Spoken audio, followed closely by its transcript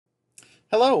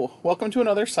Hello, welcome to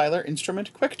another Seiler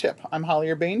Instrument Quick Tip. I'm Holly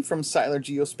Urbane from Seiler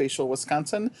Geospatial,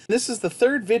 Wisconsin. This is the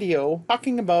third video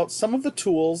talking about some of the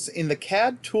tools in the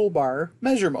CAD toolbar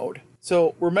measure mode.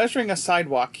 So we're measuring a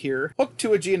sidewalk here, hooked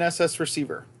to a GNSS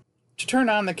receiver. To turn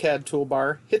on the CAD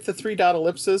toolbar, hit the three-dot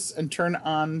ellipsis and turn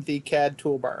on the CAD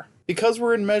toolbar. Because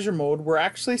we're in measure mode, we're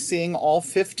actually seeing all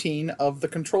 15 of the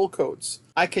control codes.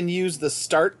 I can use the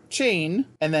start chain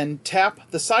and then tap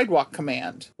the sidewalk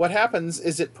command. What happens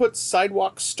is it puts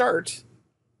sidewalk start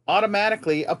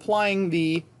automatically applying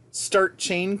the start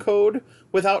chain code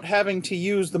without having to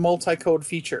use the multi-code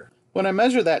feature. When I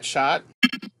measure that shot,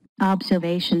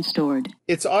 observation stored,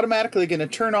 it's automatically going to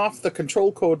turn off the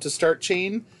control code to start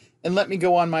chain and let me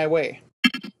go on my way.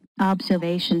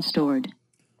 Observation stored.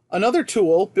 Another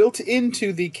tool built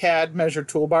into the CAD measure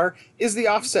toolbar is the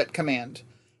offset command.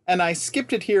 And I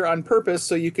skipped it here on purpose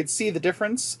so you could see the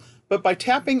difference, but by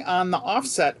tapping on the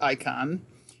offset icon,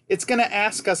 it's going to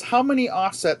ask us how many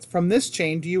offsets from this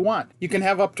chain do you want. You can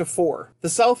have up to 4. The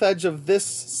south edge of this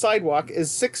sidewalk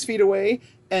is 6 feet away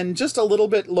and just a little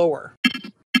bit lower.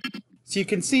 So you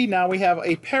can see now we have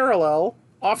a parallel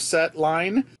offset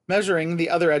line measuring the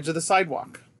other edge of the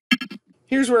sidewalk.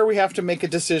 Here's where we have to make a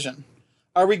decision.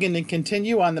 Are we going to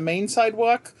continue on the main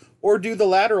sidewalk or do the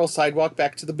lateral sidewalk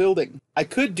back to the building? I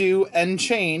could do end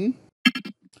chain,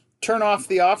 turn off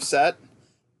the offset,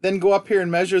 then go up here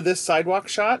and measure this sidewalk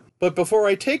shot. But before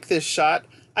I take this shot,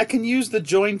 I can use the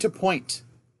join to point.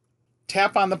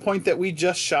 Tap on the point that we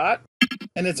just shot,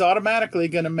 and it's automatically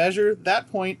going to measure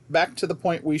that point back to the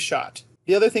point we shot.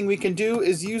 The other thing we can do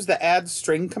is use the add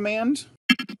string command.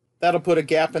 That'll put a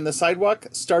gap in the sidewalk,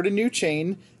 start a new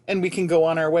chain, and we can go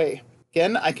on our way.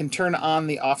 Again, I can turn on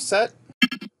the offset.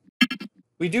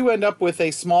 We do end up with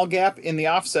a small gap in the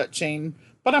offset chain,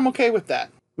 but I'm okay with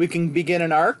that. We can begin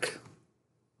an arc,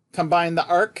 combine the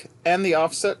arc and the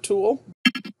offset tool,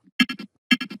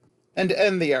 and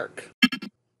end the arc.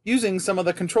 Using some of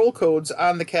the control codes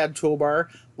on the CAD toolbar,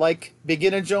 like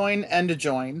begin a join, end a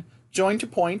join to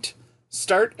point,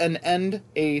 start and end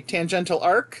a tangential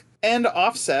arc, and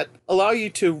offset, allow you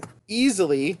to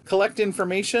easily collect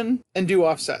information and do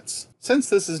offsets. Since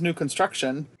this is new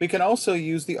construction, we can also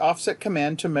use the offset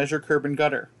command to measure curb and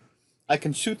gutter. I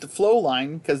can shoot the flow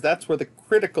line because that's where the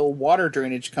critical water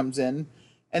drainage comes in,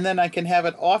 and then I can have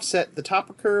it offset the top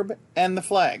of curb and the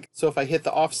flag. So if I hit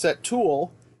the offset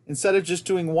tool, instead of just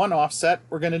doing one offset,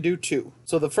 we're going to do 2.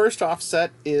 So the first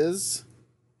offset is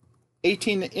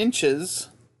 18 inches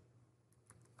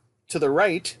to the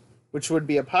right, which would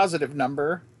be a positive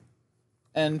number,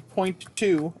 and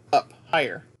 0.2 up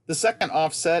higher. The second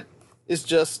offset is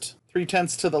just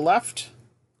 3/10 to the left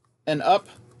and up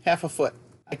half a foot.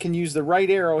 I can use the right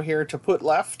arrow here to put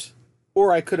left,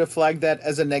 or I could have flagged that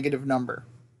as a negative number.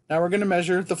 Now we're going to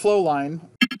measure the flow line.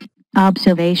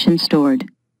 Observation stored.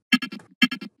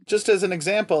 Just as an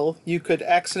example, you could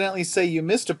accidentally say you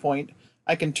missed a point.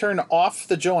 I can turn off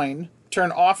the join,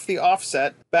 turn off the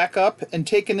offset, back up and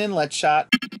take an inlet shot,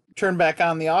 turn back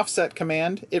on the offset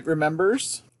command, it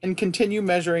remembers, and continue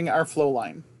measuring our flow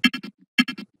line.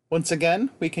 Once again,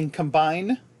 we can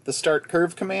combine the start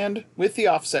curve command with the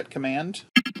offset command.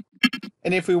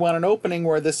 And if we want an opening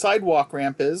where the sidewalk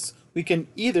ramp is, we can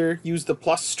either use the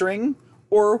plus string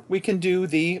or we can do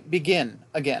the begin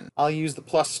again. I'll use the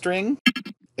plus string,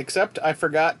 except I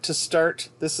forgot to start.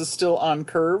 This is still on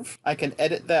curve. I can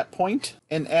edit that point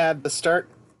and add the start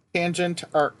tangent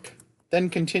arc. Then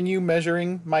continue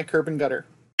measuring my curb and gutter.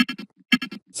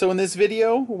 So in this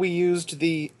video, we used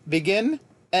the begin,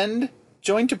 end,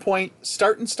 join to point,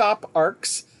 start and stop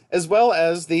arcs, as well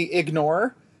as the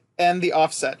ignore and the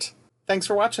offset. Thanks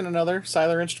for watching another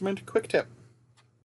Seiler Instrument Quick Tip.